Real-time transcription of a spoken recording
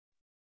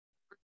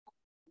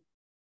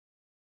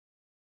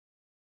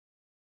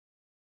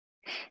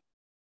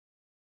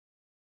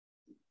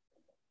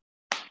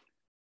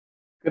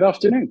Good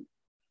afternoon.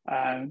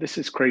 This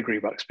is Craig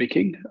Rebuck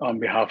speaking on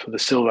behalf of the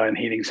Silver and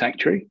Healing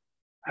Sanctuary.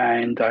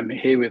 And I'm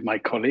here with my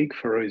colleague,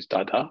 Feroze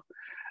Dada.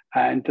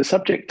 And the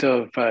subject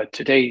of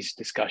today's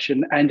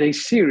discussion and a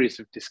series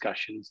of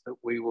discussions that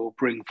we will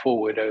bring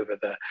forward over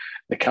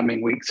the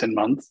coming weeks and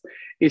months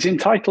is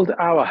entitled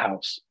Our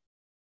House.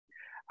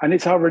 And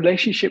it's our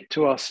relationship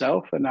to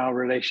ourselves and our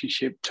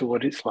relationship to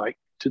what it's like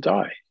to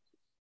die.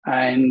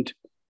 And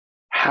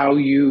how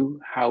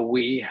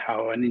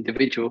an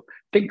individual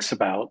thinks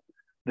about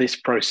this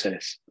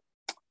process.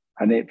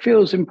 And it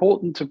feels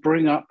important to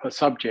bring up a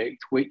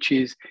subject which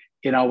is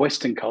in our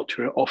Western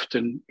culture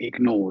often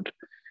ignored.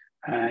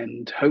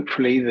 And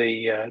hopefully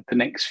the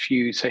next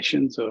few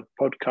sessions of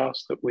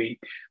podcasts that we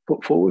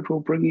put forward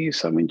will bring you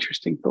some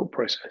interesting thought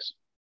process.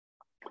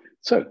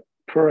 So,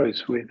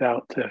 Feroze,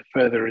 without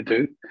further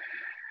ado,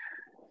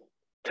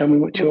 tell me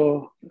what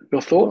your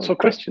thoughts or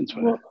questions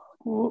were.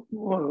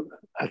 Well,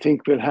 I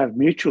think we'll have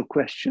mutual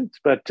questions,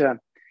 but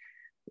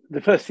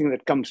the first thing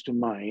that comes to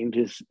mind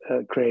is,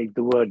 Craig,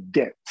 the word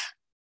death.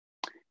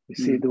 You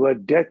see, the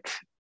word death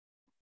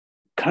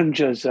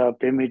conjures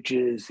up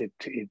images. It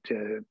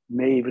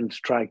may even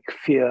strike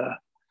fear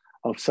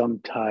of some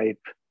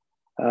type.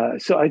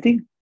 So I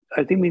think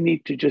we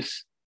need to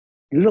just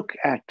look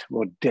at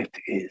what death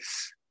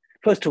is.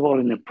 First of all,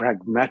 in a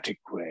pragmatic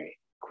way,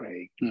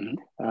 Craig.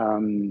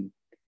 Mm-hmm.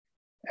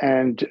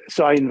 And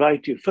so I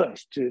invite you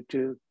first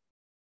to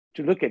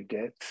look at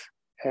death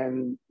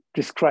and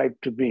describe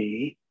to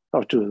me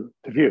or to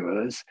the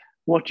viewers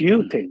what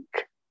you think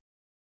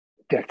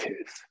death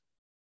is,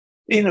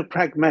 in a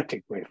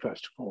pragmatic way,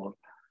 first of all,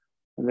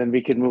 and then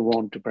we can move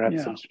on to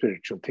perhaps some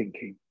spiritual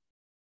thinking.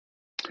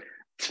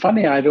 It's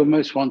funny, I'd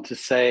almost want to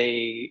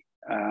say,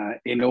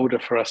 in order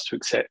for us to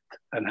accept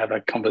and have a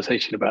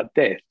conversation about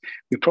death,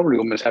 we probably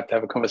almost have to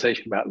have a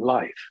conversation about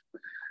life,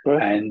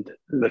 right? And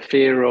the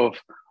fear of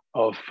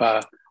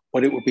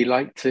what it would be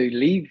like to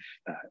leave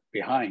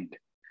behind.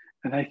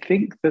 And I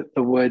think that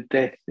the word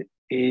death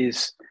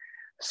is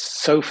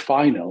so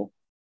final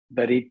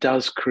that it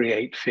does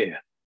create fear.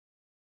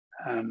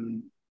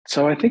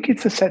 So I think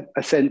it's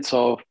a sense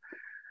of,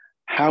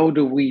 how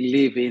do we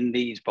live in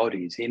these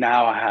bodies, in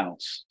our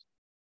house?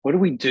 What do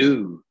we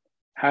do?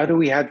 How do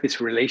we have this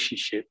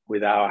relationship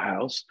with our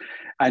house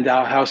and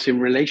our house in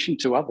relation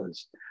to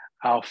others,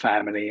 our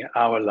family,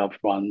 our loved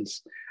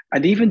ones,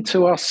 and even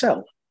to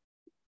ourselves?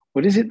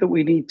 What is it that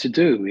we need to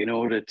do in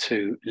order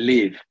to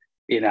live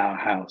in our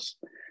house?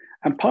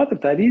 And part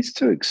of that is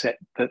to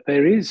accept that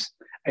there is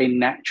a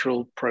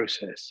natural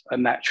process, a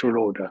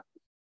natural order,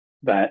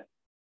 that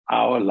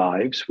our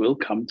lives will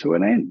come to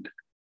an end.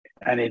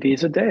 And it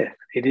is a death.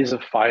 It is a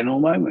final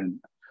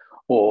moment,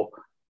 or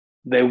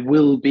there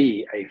will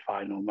be a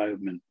final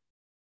moment.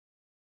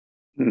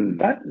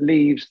 That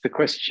leaves the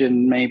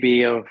question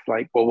maybe of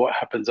like, well, what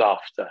happens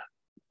after?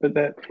 But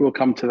that we'll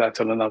come to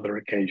that on another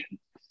occasion.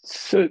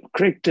 So,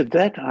 Craig, to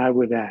that I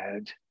would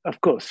add,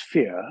 of course,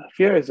 fear.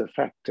 Fear is a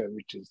factor,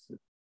 which is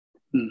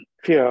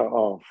fear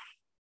of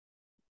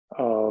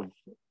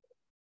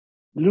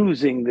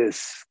losing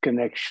this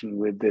connection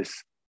with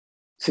this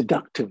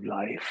seductive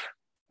life.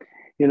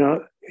 You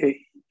know,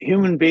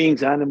 human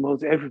beings,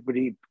 animals,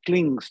 everybody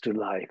clings to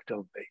life,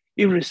 don't they?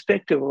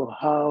 Irrespective of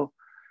how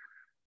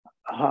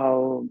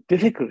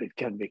difficult it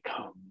can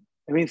become.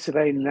 I mean, it's a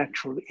very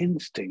natural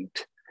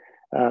instinct.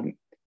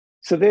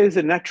 So there is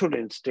a natural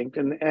instinct,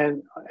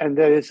 and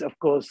there is, of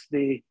course,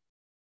 the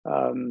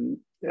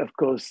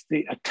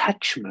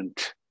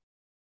attachment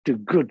to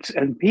goods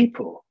and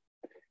people,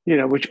 you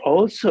know, which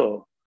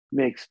also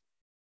makes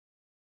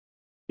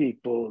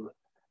people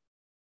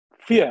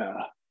fear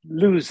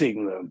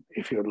losing them,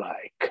 if you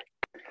like.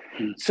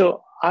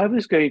 So I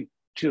was going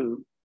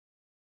to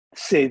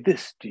say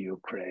this to you,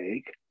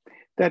 Craig,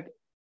 that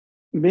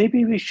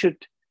maybe we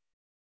should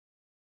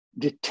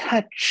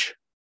detach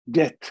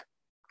death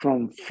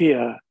from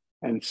fear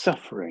and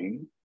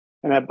suffering.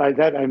 And by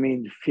that, I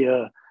mean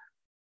fear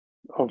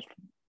of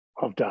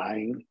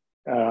dying,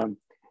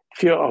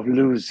 fear of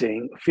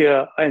losing,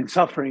 fear and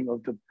suffering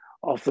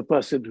of the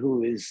person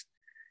who is,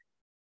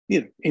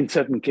 you know, in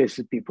certain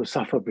cases, people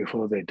suffer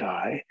before they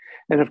die.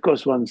 And of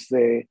course, once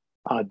they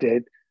are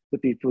dead, the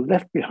people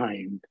left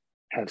behind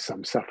have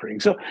some suffering.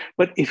 So,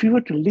 but if you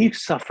were to leave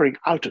suffering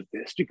out of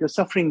this, because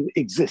suffering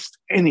exists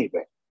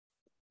anyway,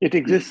 it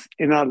exists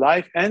in our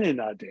life and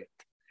in our death.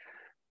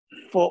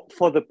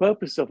 For the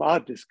purpose of our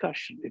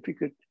discussion, if we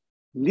could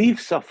leave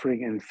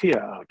suffering and fear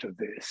out of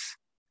this,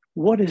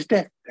 what is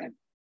death then?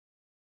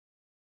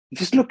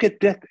 Just look at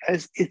death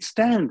as it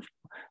stands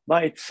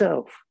by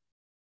itself.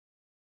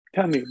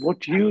 Tell me, what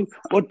do you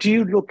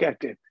look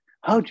at it?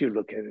 How do you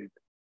look at it?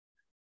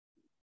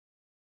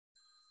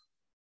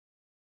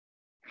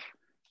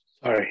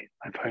 Sorry,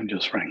 my phone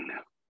just rang.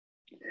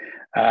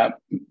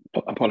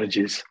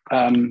 Apologies.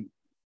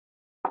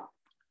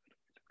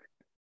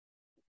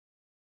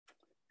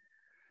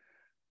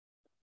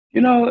 You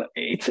know,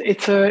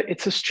 it's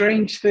a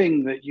strange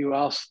thing that you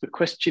ask the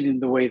question in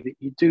the way that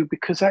you do,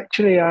 because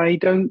actually I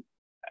don't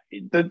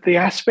the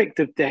aspect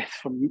of death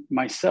for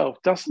myself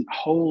doesn't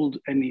hold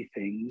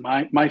anything.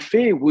 My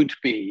fear would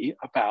be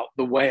about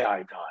the way I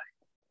die,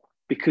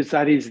 because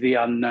that is the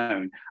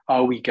unknown.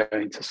 Are we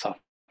going to suffer?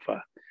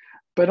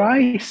 But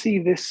I see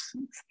this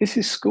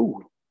is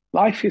school.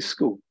 Life is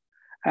school.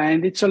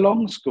 And it's a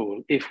long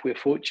school. If we're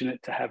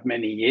fortunate to have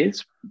many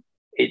years,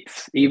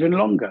 it's even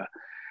longer.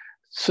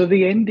 So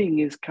the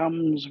ending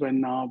comes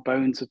when our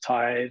bones are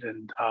tired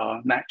and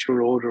our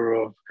natural order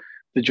of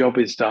the job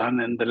is done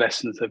and the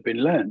lessons have been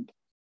learned.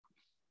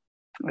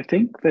 I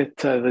think that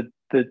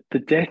the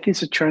death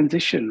is a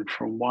transition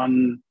from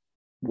one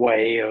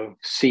way of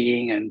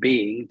seeing and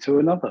being to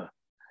another.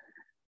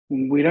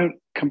 We don't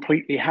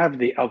completely have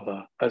the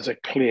other as a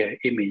clear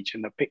image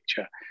in the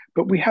picture,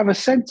 but we have a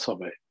sense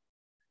of it.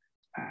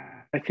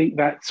 I think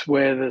that's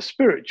where the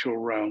spiritual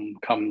realm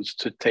comes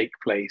to take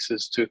place,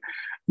 as to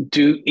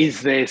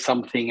is there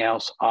something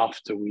else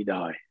after we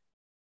die?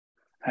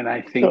 And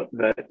I think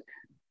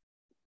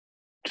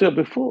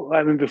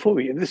before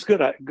we, this is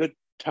good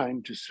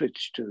time to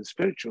switch to the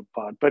spiritual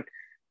part, but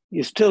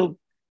you still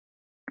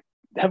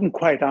haven't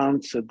quite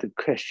answered the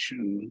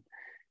question,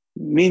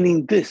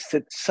 meaning this,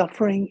 that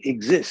suffering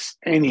exists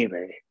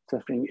anyway.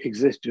 Suffering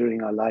exists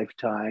during our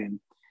lifetime.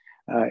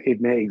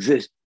 It may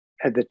exist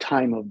at the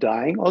time of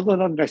dying, although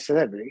not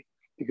necessarily,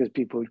 because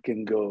people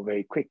can go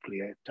very quickly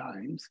at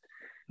times.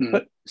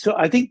 But so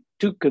I think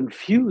to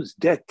confuse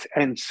death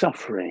and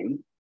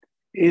suffering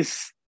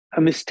is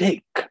a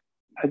mistake.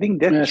 I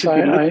think death should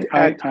be looked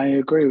at. I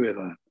agree with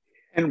that.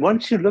 And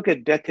once you look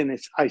at death in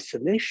its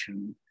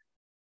isolation,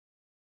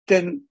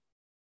 then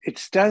it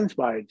stands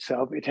by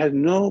itself. It has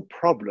no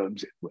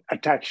problems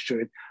attached to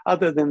it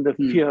other than the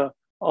fear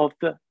of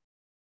the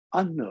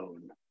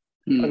unknown,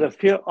 or the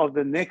fear of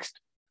the next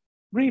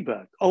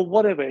rebirth, or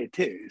whatever it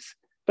is.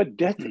 But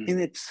death in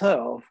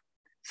itself,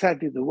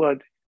 sadly, the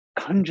word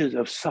conjures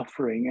of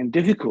suffering and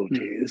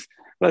difficulties,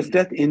 whereas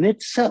death in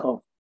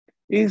itself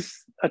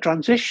is a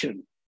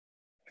transition.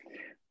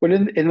 Well,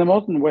 in the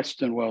modern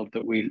Western world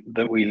that we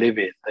live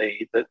in,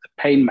 the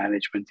pain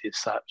management is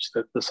such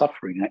that the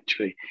suffering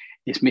actually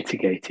is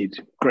mitigated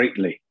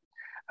greatly,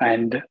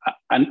 and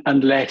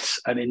unless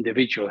an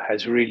individual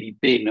has really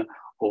been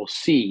or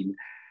seen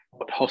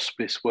what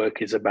hospice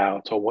work is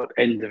about or what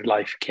end of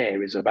life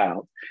care is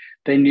about,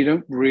 then you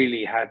don't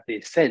really have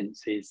this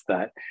sense is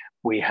that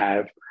we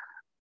have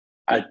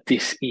a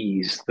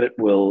dis-ease that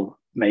will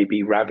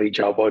maybe ravage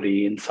our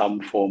body in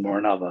some form or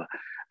another,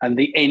 and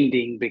the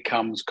ending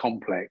becomes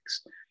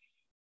complex.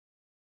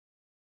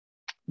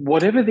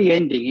 Whatever the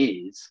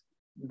ending is,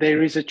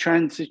 there is a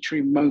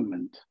transitory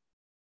moment,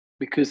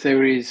 because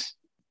there is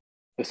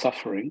the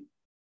suffering,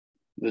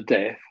 the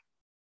death,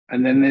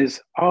 and then there's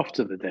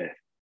after the death.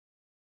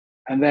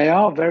 And they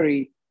are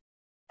very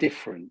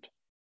different.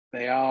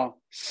 They are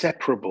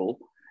separable,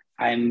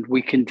 and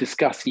we can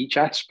discuss each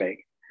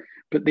aspect.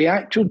 But the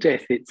actual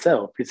death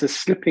itself is a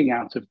slipping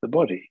out of the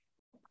body.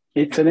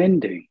 It's an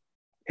ending.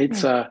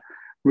 It's a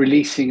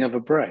releasing of a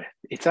breath.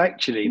 It's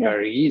actually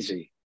very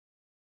easy.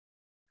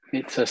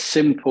 It's a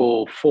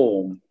simple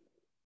form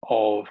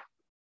of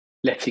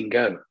letting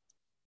go.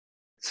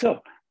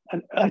 So,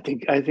 and I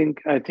think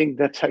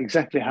that's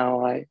exactly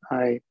how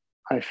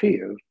I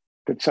feel,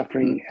 that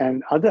suffering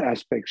and other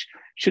aspects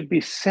should be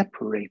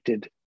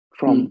separated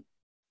from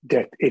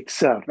death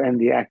itself and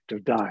the act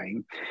of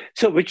dying.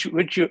 So, which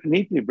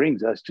neatly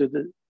brings us to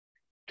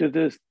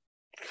the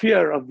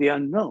fear of the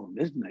unknown,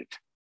 isn't it?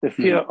 The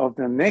fear of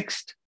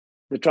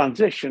the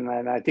transition.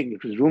 And I think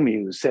it was Rumi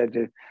who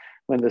said,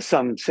 when the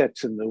sun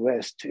sets in the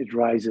west, it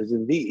rises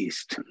in the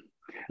east.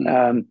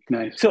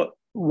 Nice. So,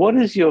 what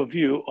is your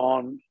view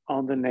on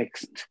the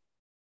next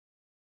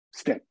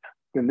step,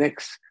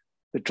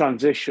 the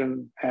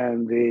transition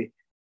and the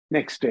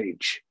next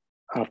stage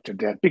after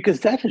death?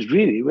 Because that is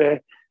really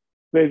where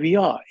we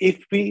are.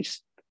 If we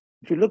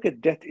look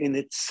at death in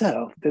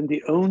itself, then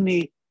the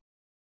only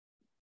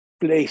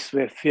place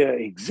where fear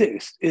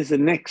exists is the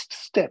next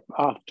step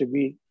after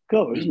we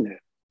go, isn't it?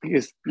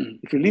 Because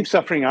if you leave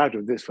suffering out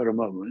of this for a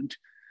moment,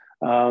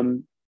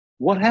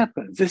 what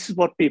happens? This is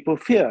what people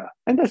fear,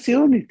 and that's the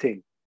only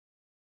thing.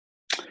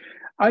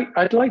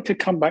 I'd like to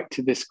come back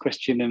to this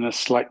question in a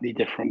slightly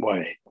different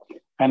way.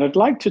 And I'd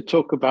like to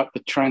talk about the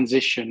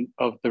transition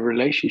of the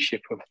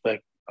relationship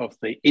of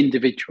the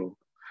individual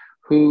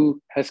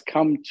who has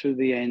come to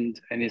the end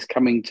and is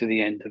coming to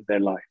the end of their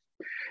life.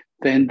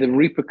 Then the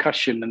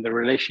repercussion and the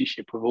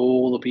relationship of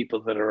all the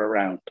people that are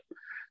around.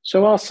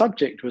 So our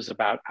subject was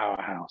about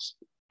our house,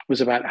 was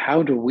about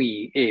how do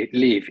we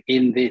live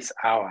in this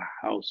our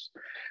house,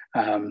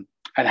 and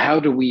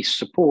how do we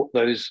support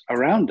those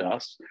around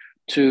us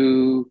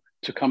to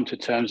come to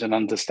terms and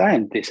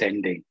understand this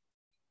ending.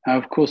 Now,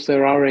 of course,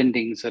 there are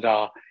endings that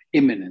are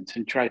imminent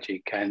and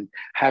tragic and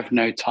have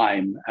no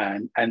time,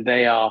 and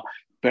they are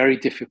very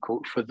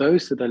difficult for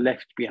those that are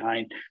left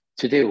behind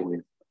to deal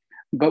with.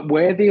 But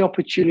where the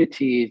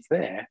opportunity is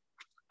there,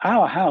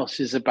 our house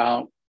is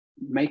about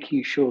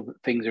making sure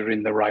that things are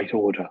in the right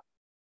order.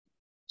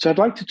 So I'd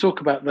like to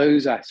talk about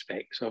those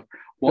aspects of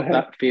what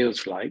that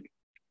feels like.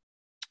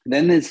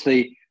 Then there's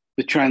the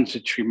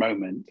transitory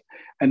moment,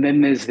 and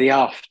then there's the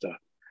after.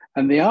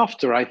 And the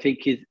after, I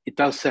think, it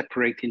does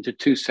separate into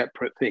two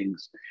separate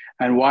things.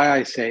 And why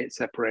I say it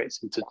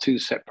separates into two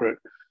separate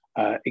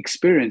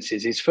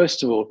experiences is,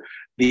 first of all,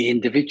 the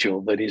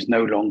individual that is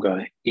no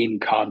longer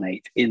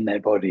incarnate in their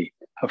body.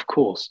 Of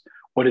course,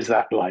 what is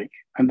that like?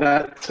 And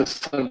that's a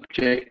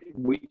subject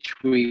which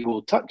we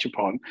will touch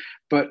upon,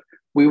 but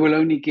we will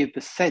only give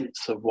the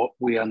sense of what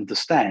we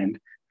understand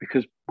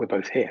because we're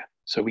both here.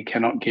 So we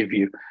cannot give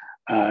you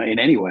in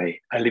any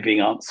way a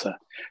living answer.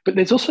 But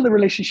there's also the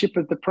relationship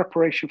of the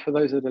preparation for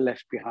those that are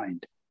left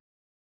behind.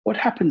 What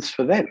happens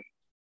for them?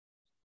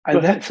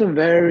 And that's a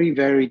very,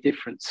 very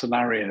different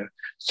scenario.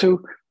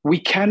 So we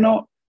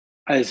cannot,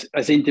 as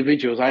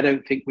individuals, I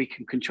don't think we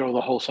can control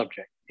the whole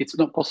subject. It's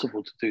not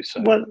possible to do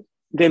so. Well,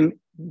 there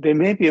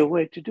may be a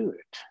way to do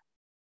it.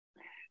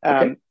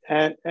 Okay.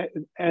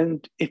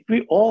 And if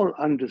we all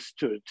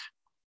understood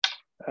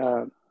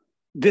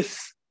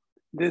this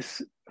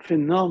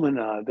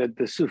phenomena that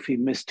the Sufi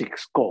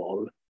mystics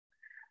call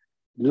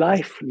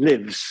life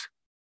lives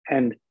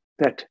and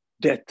that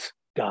death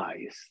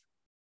dies.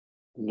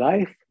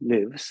 Life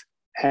lives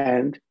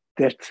and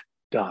death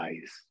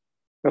dies.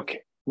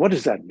 Okay, what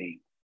does that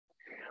mean?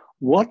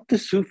 What the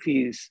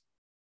Sufis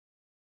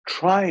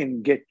try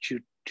and get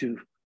you to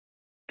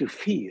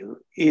feel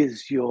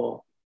is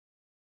your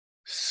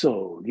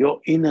soul, your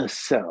inner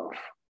self,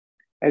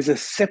 as a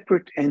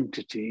separate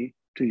entity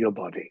to your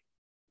body.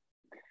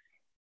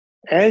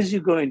 As you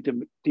go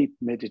into deep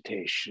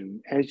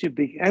meditation, and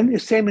the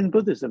same in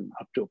Buddhism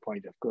up to a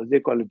point, of course,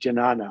 they call it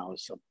jnana or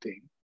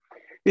something.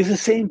 It's the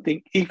same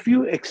thing. If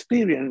you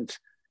experience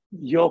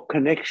your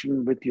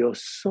connection with your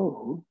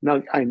soul,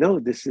 now I know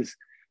this is,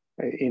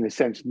 in a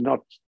sense,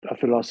 not a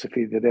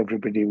philosophy that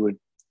everybody would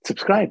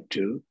subscribe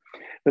to,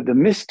 but the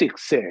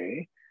mystics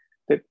say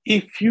that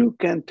if you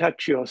can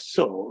touch your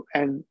soul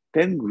and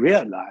then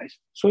realize,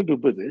 so do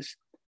Buddhists,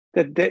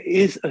 that there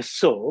is a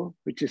soul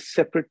which is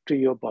separate to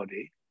your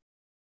body,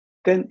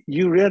 then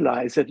you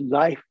realize that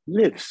life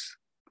lives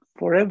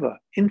forever,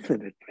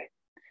 infinitely,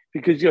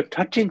 because you're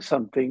touching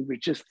something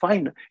which is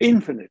final,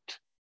 infinite.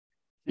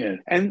 Yeah.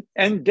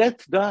 And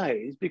death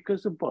dies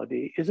because the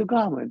body is a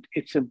garment.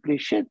 It simply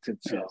sheds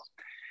itself. Yes.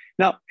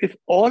 Now, if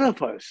all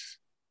of us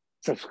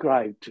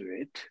subscribe to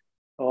it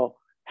or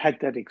had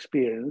that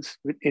experience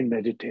in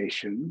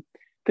meditation,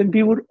 then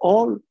we would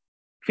all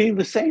feel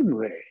the same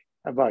way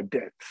about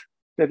death,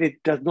 that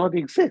it does not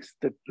exist,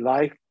 that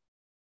life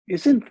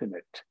is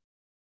infinite.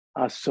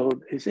 Our soul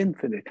is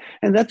infinite.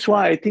 And that's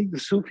why I think the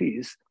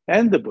Sufis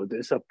and the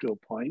Buddhists, up to a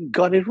point,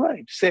 got it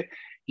right. Say,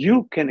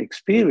 you can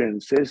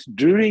experience this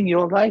during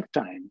your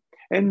lifetime.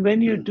 And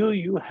when you do,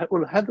 you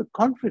will have the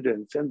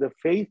confidence and the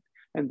faith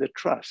and the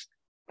trust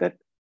that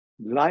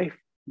life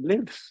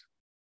lives.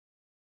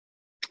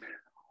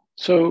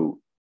 So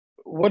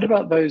what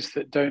about those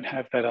that don't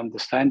have that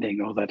understanding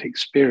or that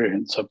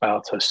experience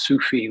about a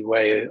Sufi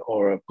way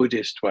or a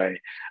Buddhist way,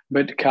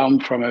 but come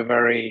from a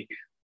very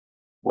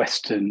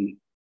Western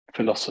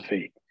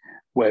philosophy,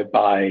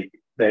 whereby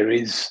there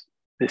is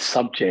this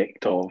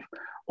subject of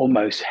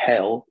almost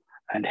hell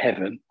and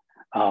heaven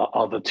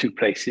are the two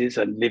places,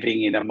 and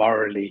living in a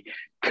morally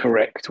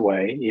correct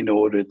way in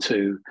order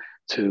to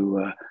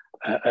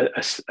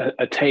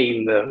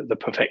attain the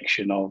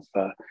perfection of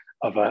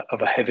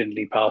a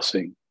heavenly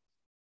passing.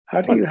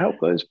 How do you help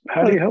those?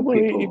 How do you help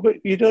people? But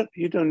you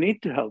don't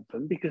need to help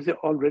them because they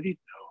already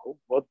know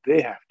what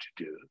they have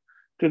to do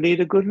to lead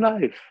a good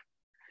life.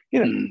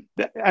 You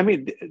know, I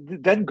mean,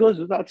 that goes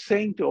without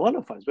saying to all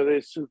of us, whether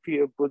it's Sufi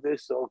or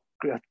Buddhist or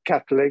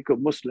Catholic or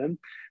Muslim,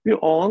 we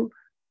all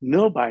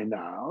know by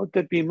now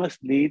that we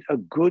must lead a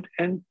good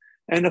and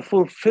a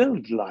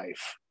fulfilled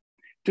life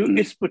to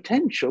its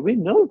potential. We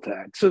know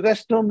that. So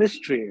there's no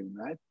mystery in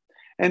that.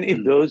 And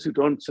if those who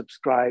don't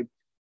subscribe,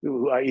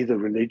 who are either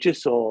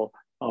religious or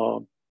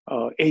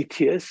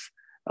atheists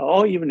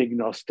or even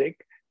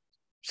agnostic,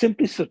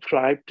 simply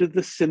subscribe to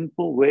the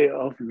simple way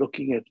of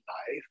looking at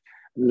life,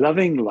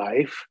 loving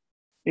life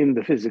in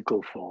the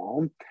physical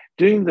form,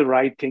 doing the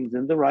right things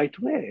in the right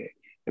way.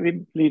 I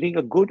mean, leading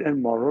a good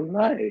and moral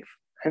life.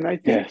 And I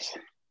think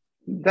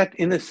that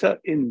in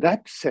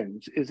that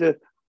sense is a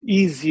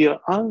easier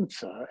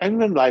answer. And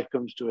when life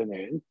comes to an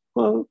end,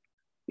 well,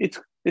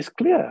 it's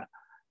clear.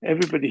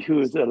 Everybody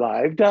who is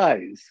alive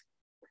dies.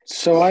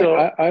 So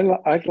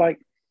I'd like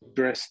to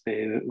address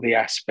the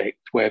aspect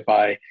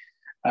whereby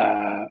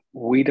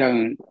we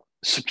don't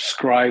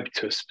subscribe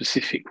to a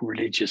specific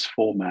religious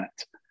format.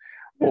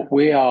 What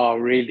we are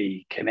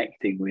really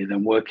connecting with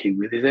and working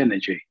with is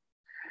energy.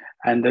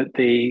 And that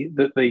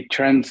the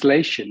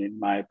translation, in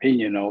my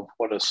opinion, of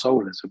what a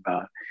soul is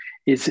about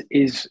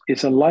is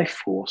a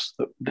life force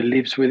that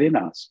lives within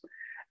us.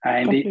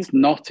 And completely. It's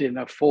not in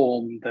a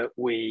form that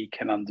we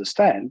can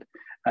understand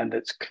and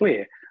that's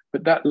clear,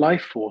 but that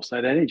life force,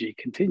 that energy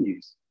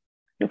continues.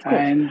 Of course.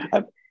 And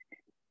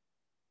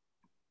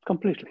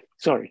completely.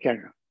 Sorry,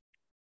 carry on.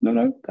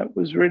 No, that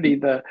was really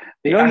the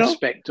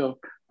aspect of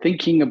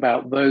thinking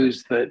about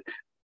those that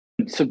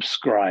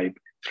subscribe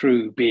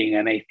through being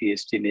an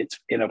atheist in its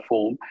inner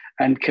form,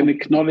 and can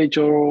acknowledge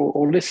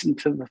or listen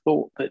to the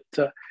thought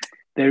that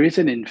there is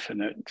an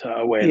infinite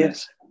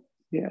awareness.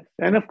 Yes.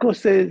 And of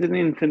course, there is an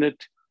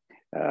infinite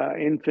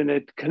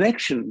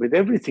connection with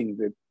everything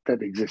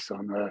that exists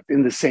on Earth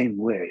in the same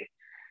way.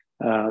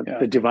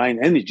 The divine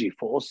energy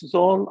force is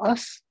all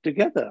us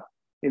together,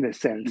 in a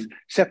sense,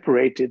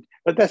 separated.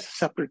 But that's a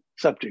separate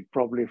subject,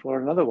 probably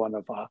for another one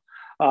of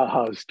our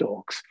house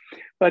talks.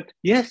 But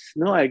yes,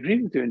 no, I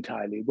agree with you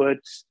entirely.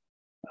 Words,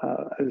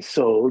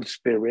 soul,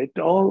 spirit,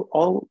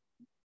 all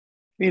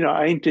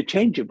are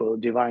interchangeable.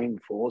 Divine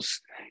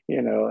force,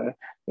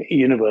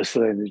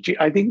 universal energy.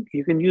 I think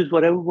you can use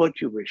whatever word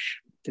you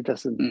wish. It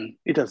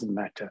doesn't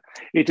matter.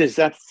 It is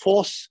that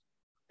force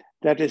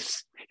that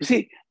is, you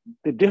see,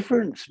 the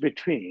difference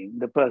between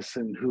the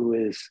person who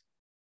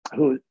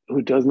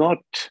does not,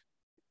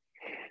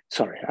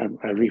 sorry, I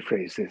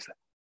rephrase this.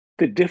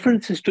 The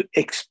difference is to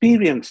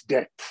experience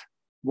death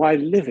while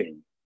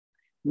living,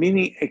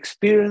 meaning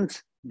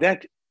experience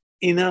that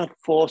inner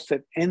force,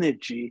 that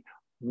energy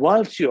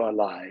whilst you're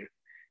alive.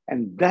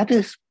 And that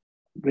is,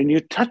 when you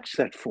touch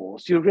that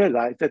force, you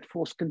realize that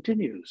force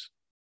continues.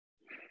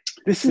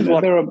 This is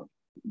what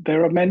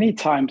there are many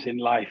times in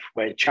life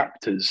where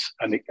chapters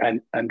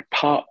and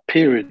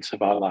periods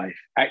of our life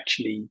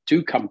actually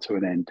do come to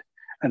an end,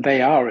 and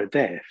they are a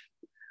death.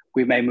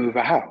 We may move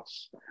a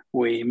house.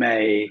 We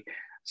may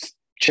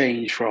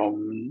change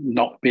from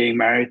not being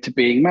married to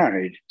being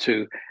married,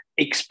 to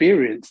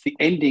experience the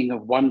ending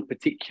of one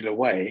particular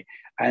way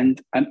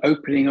and an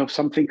opening of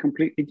something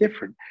completely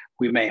different.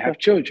 We may have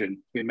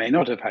children. We may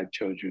not have had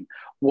children,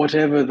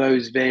 whatever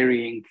those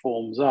varying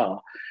forms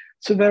are.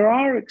 So there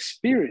are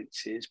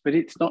experiences, but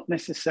it's not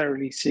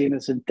necessarily seen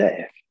as a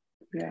death.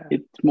 Yeah.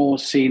 It's more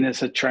seen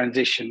as a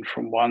transition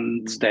from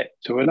one step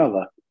to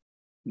another.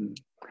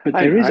 But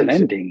there is an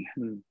ending.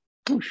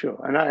 Oh,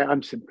 sure. And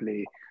I'm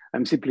simply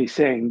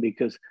saying,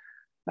 because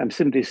I'm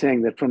simply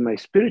saying that from a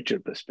spiritual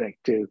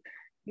perspective,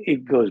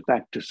 it goes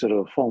back to sort of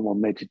a form of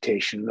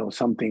meditation or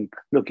something,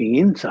 looking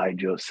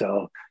inside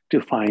yourself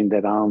to find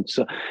that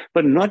answer.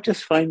 But not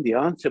just find the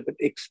answer, but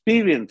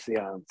experience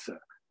the answer.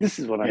 This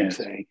is what I'm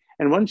saying.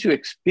 And once you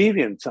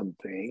experience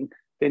something,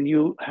 then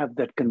you have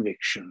that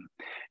conviction.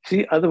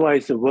 See,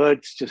 otherwise the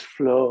words just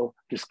flow,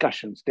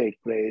 discussions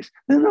take place.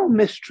 There's no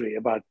mystery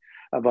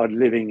about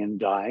living and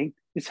dying.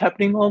 It's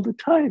happening all the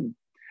time.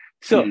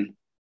 So,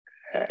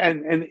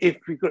 and if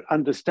we could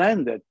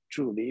understand that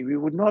truly, we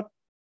would not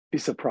be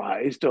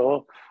surprised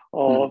or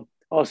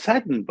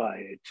saddened by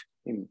it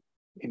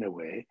in a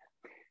way.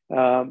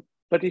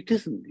 But it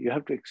isn't. You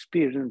have to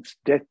experience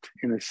death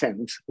in a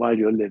sense while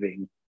you're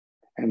living.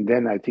 And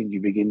then I think you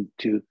begin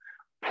to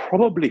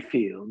probably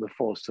feel the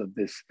force of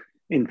this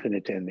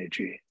infinite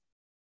energy.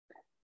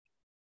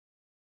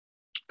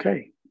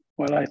 Okay.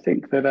 Well, I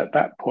think that at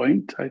that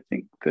point, I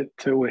think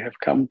that we have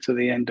come to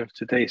the end of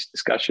today's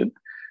discussion.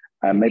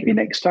 Maybe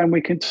next time we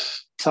can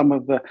some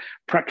of the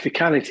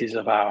practicalities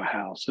of our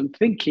house and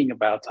thinking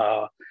about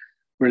our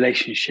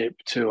relationship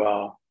to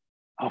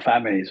our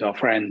families, our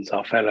friends,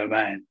 our fellow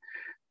man,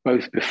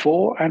 both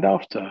before and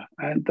after,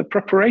 and the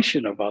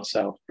preparation of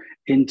ourselves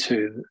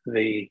into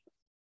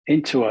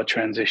our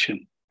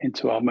transition,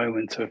 into our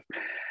moment of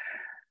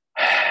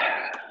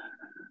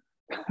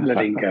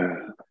letting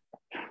go.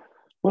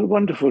 Well,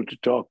 wonderful to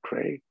talk,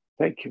 Craig.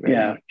 Thank you very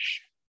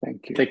much.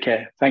 Thank you. Take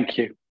care. Thank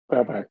you.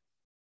 Bye-bye.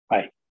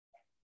 Bye.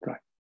 Bye.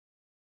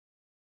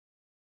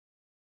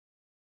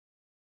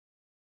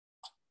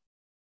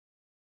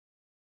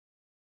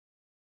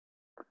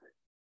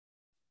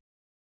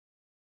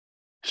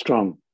 Strong.